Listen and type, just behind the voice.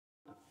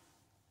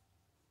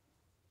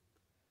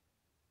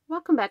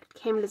Welcome back to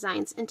Cam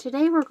Designs, and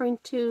today we're going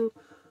to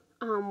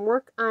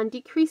work on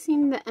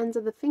decreasing the ends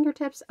of the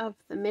fingertips of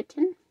the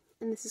mitten,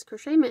 and this is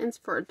crochet mittens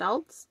for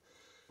adults,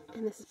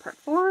 and this is part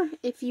 4.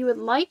 If you would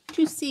like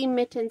to see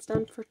mittens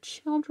done for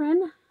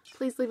children,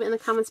 please leave it in the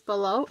comments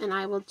below and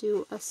I will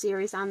do a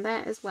series on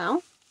that as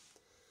well.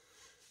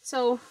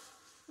 So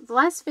the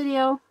last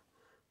video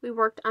we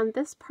worked on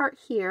this part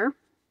here,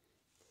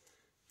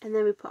 and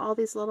then we put all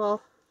these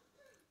little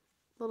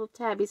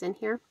tabbies in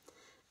here.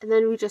 And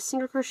then we just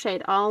single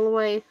crocheted all the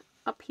way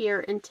up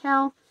here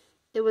until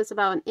it was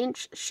about an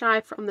inch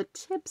shy from the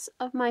tips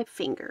of my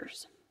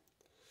fingers.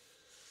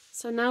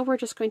 So now we're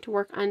just going to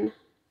work on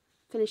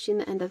finishing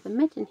the end of the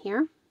mitten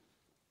here.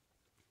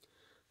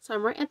 So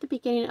I'm right at the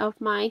beginning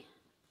of my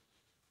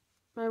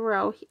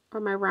row, or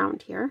my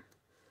round here.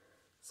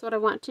 So what I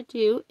want to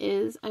do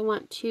is I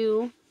want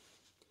to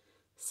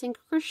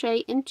single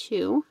crochet in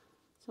 2.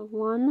 So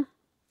 1,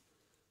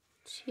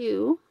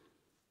 2.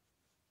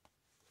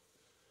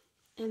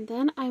 And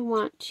then I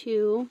want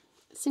to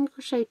single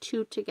crochet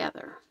 2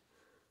 together.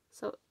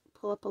 So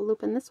pull up a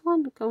loop in this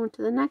one, go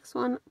into the next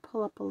one,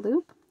 pull up a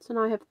loop. So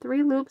now I have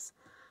 3 loops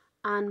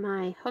on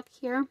my hook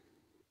here,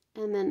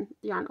 and then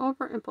yarn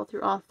over and pull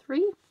through all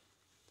 3.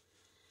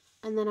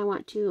 And then I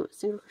want to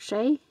single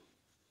crochet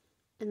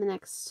in the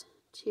next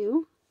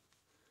 2.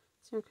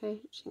 Single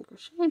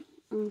crochet,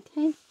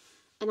 okay.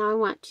 And now I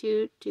want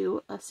to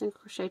do a single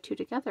crochet 2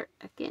 together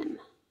again.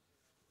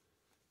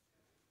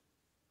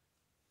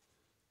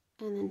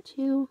 And then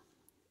 2,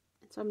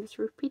 and so I'm just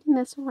repeating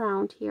this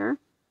around here.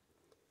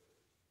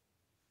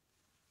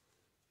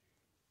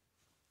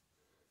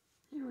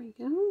 There we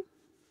go.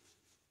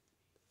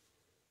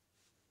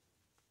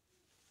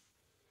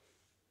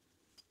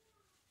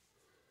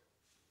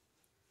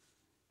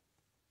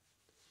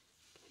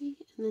 Okay,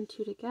 and then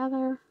 2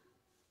 together.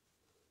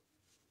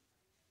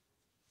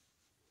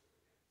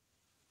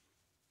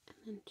 And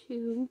then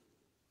 2.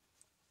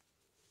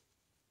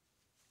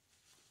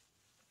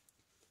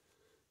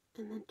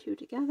 And then 2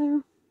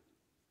 together,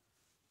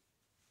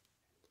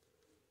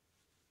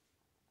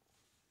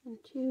 and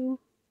 2,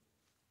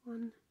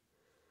 1,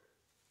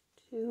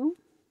 2,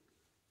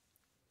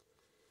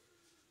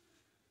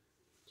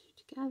 2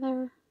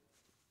 together,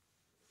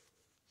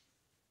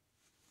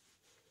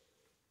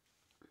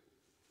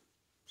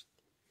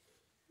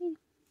 okay.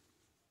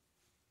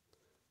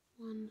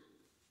 1,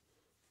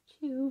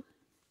 2,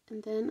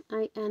 and then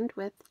I end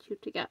with 2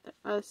 together,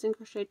 single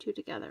crochet 2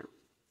 together.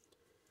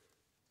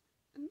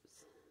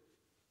 Oops.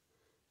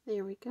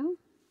 There we go.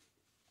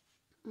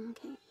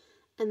 Okay,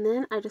 and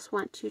then I just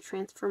want to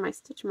transfer my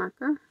stitch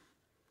marker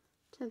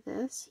to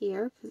this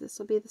here, because this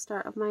will be the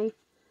start of my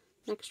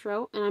next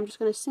row, and I'm just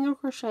going to single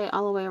crochet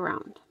all the way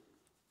around.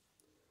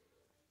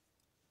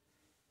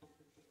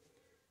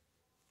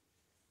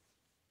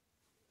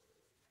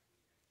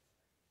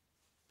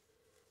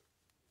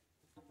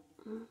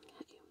 Okay.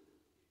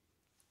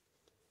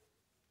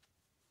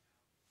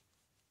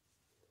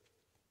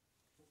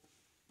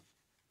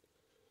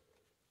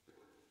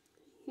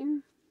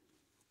 Here.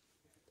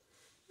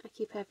 I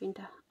keep having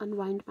to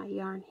unwind my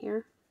yarn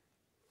here.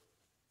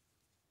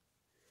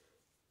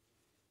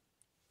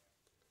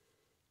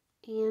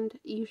 And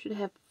you should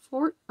have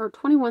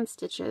 21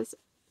 stitches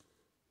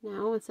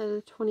now instead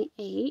of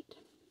 28.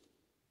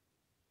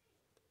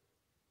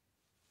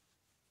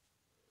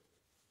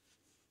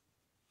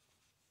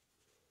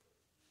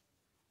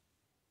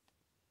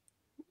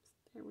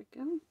 There we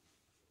go.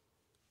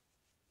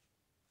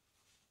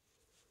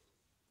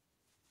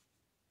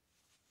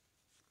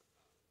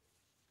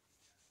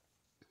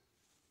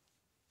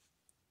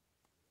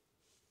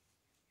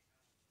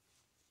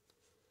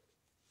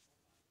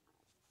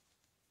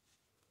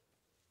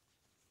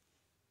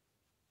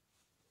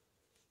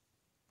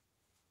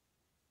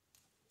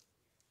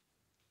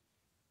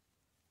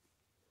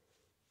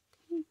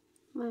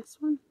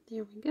 Last one.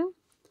 There we go.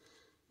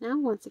 Now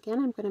once again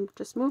I'm going to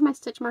just move my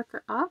stitch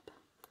marker up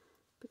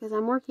because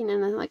I'm working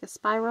in like a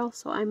spiral,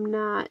 so I'm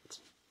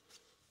not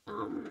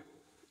I'm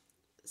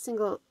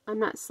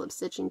not slip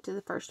stitching to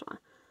the first one.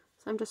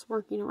 So I'm just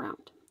working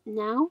around.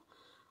 Now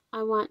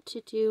I want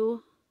to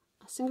do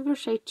a single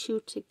crochet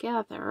 2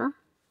 together,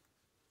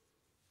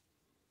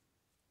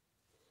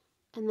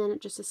 and then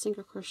just a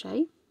single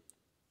crochet,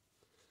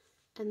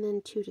 and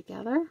then 2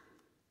 together,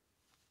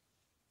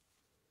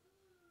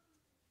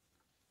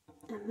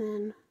 and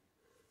then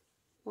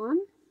 1,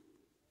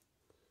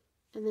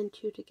 and then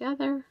 2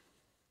 together,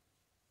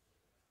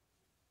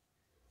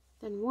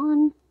 then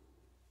 1,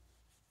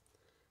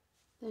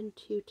 then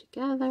 2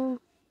 together,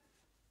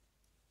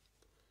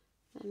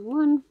 then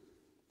 1,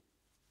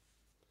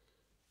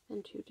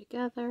 then 2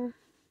 together,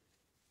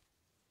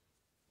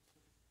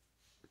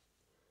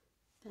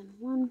 then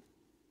 1,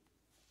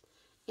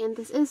 and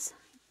this is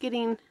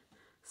getting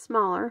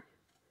smaller,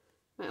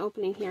 my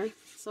opening here,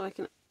 so I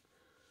can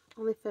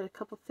only fit a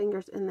couple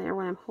fingers in there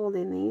when I'm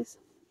holding these.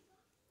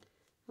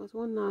 That was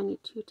 1, now I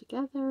need 2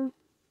 together,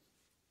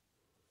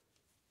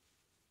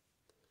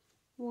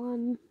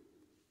 1,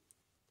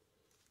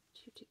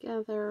 2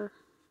 together,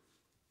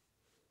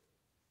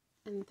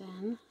 and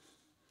then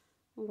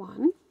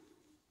 1.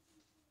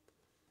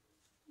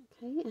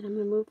 Okay, and I'm going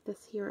to move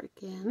this here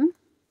again.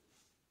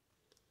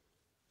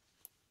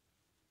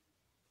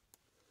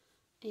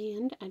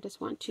 And I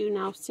just want to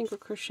now single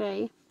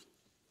crochet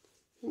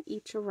in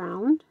each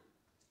around.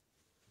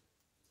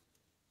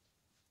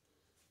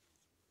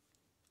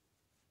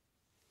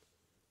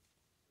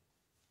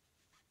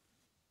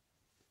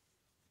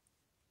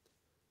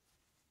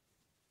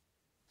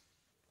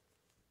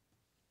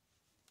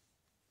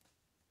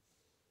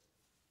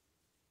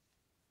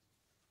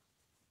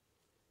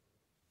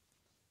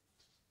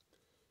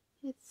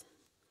 It's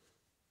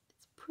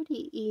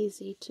pretty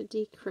easy to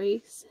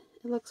decrease.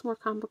 It looks more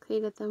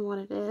complicated than what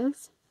it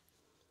is.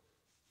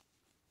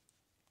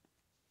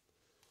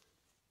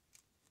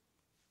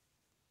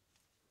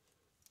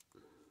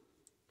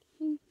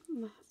 Okay,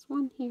 last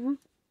one here.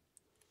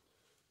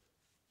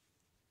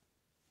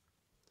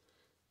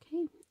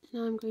 Okay,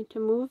 now I'm going to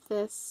move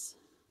this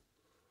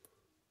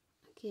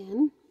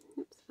again.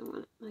 Oops, I want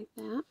it like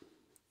that.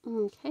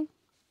 Okay.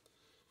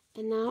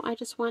 And now I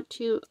just want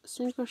to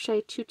single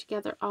crochet 2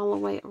 together all the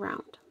way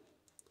around.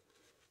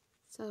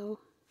 So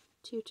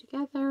 2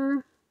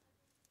 together.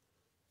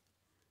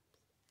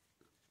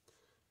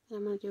 And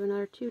I'm going to do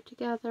another 2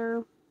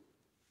 together.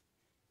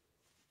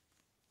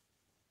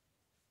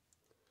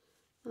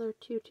 Another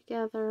 2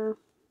 together.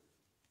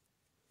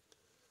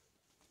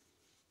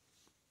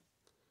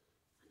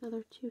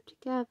 Another 2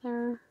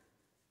 together.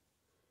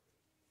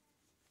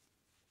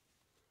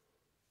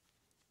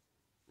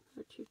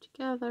 Another 2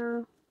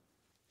 together.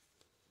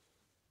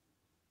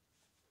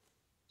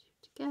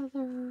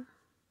 Together,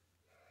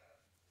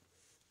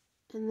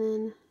 and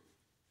then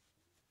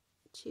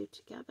 2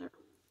 together.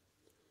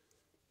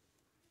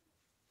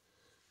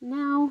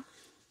 Now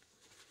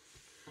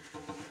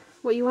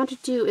what you want to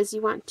do is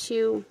you want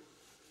to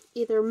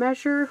either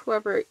measure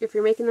whoever, if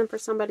you're making them for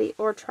somebody,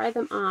 or try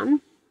them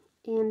on.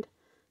 And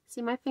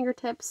see, my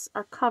fingertips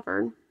are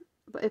covered,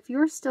 but if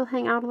yours still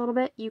hang out a little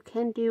bit, you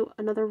can do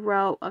another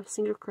row of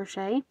single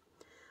crochet.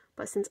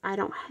 But since I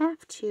don't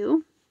have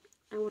to,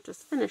 I will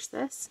just finish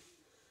this.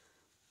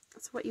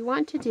 So what you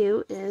want to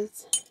do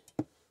is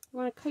you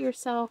want to cut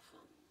yourself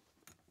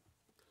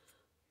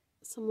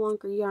some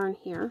longer yarn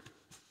here,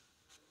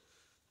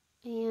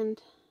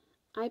 and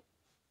I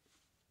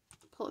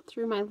pull it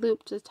through my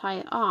loop to tie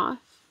it off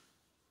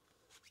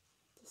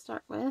to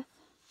start with,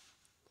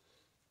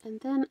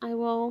 and then I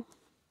will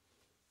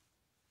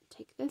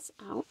take this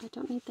out. I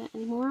don't need that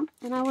anymore,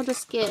 and I will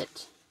just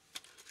get,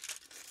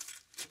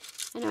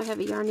 I know I have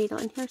a yarn needle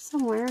in here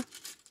somewhere at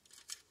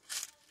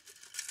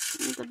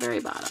the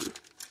very bottom.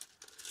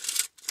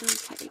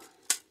 Okay,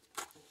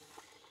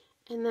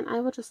 and then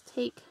I will just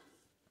take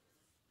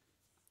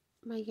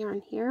my yarn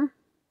here,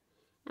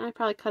 and I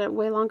probably cut it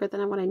way longer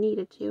than what I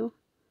needed to,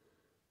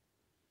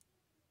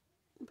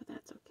 but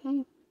that's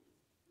okay.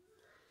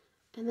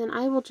 And then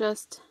I will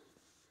just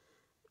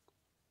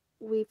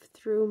weave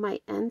through my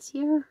ends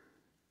here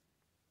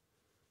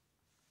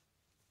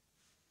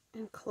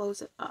and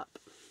close it up.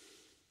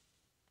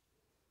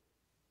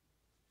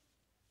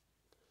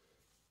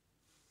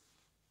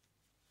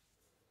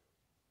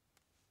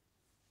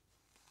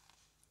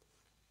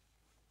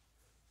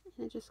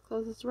 And it just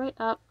closes right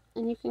up,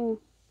 and you can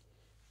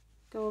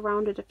go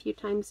around it a few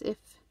times if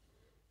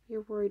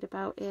you're worried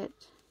about it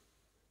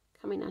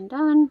coming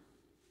undone.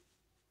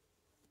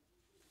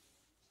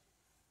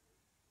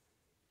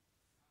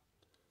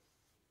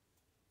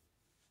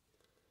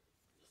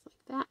 Just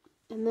like that.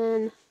 And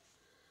then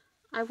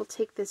I will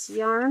take this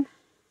yarn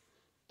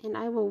and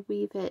I will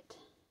weave it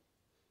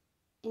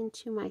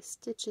into my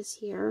stitches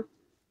here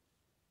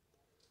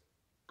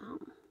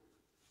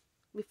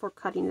before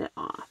cutting it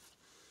off.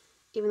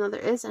 Even though there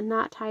is a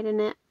knot tied in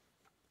it,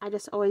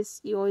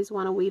 you always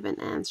want to weave in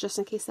ends, just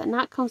in case that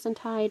knot comes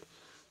untied,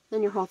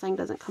 then your whole thing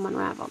doesn't come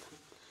unraveled.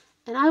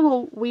 And I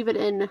will weave it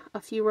in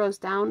a few rows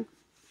down,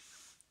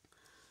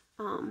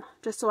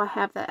 just so I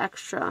have that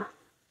extra,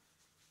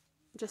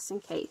 just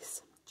in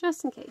case.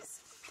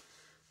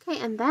 Okay,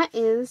 and that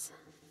is,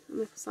 I'm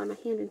going to slide my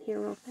hand in here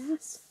real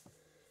fast.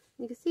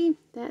 You can see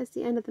that is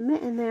the end of the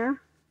mitten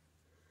there.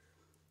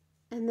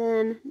 And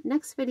then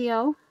next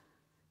video,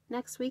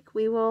 next week,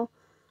 I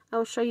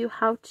will show you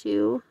how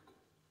to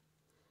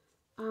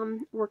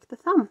work the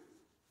thumb.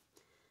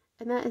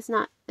 And that is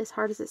not as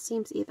hard as it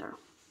seems either.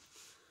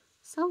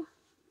 So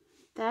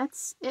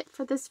that's it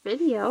for this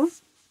video.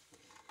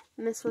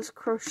 And this was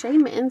Crochet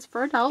Mittens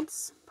for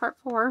Adults, Part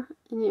 4.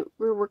 And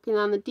we're working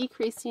on the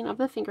decreasing of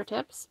the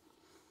fingertips.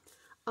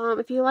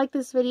 If you like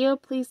this video,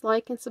 please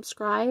like and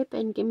subscribe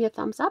and give me a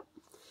thumbs up.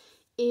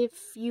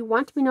 If you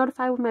want to be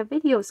notified when my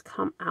videos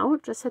come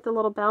out, just hit the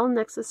little bell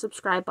next to the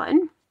subscribe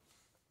button,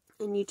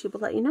 and YouTube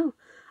will let you know.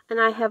 And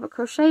I have a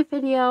crochet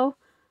video.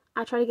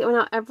 I try to get one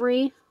out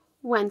every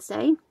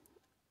Wednesday.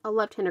 A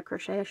left-handed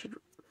crochet, I should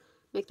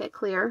make that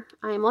clear.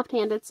 I am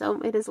left-handed, so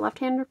it is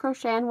left-handed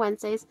crochet on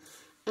Wednesdays,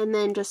 and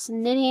then just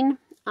knitting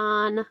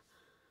on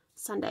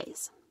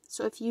Sundays.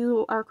 So if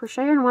you are a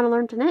crocheter and want to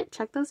learn to knit,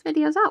 check those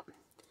videos out.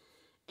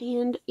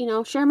 And, you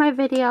know, share my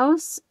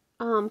videos.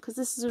 because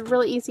this is a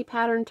really easy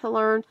pattern to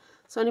learn.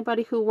 So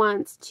anybody who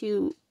wants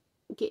to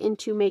get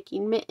into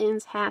making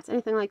mittens, hats,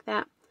 anything like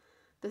that,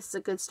 this is a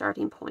good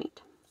starting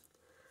point.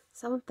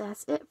 So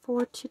that's it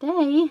for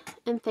today,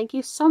 and thank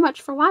you so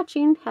much for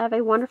watching. Have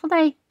a wonderful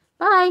day.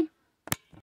 Bye!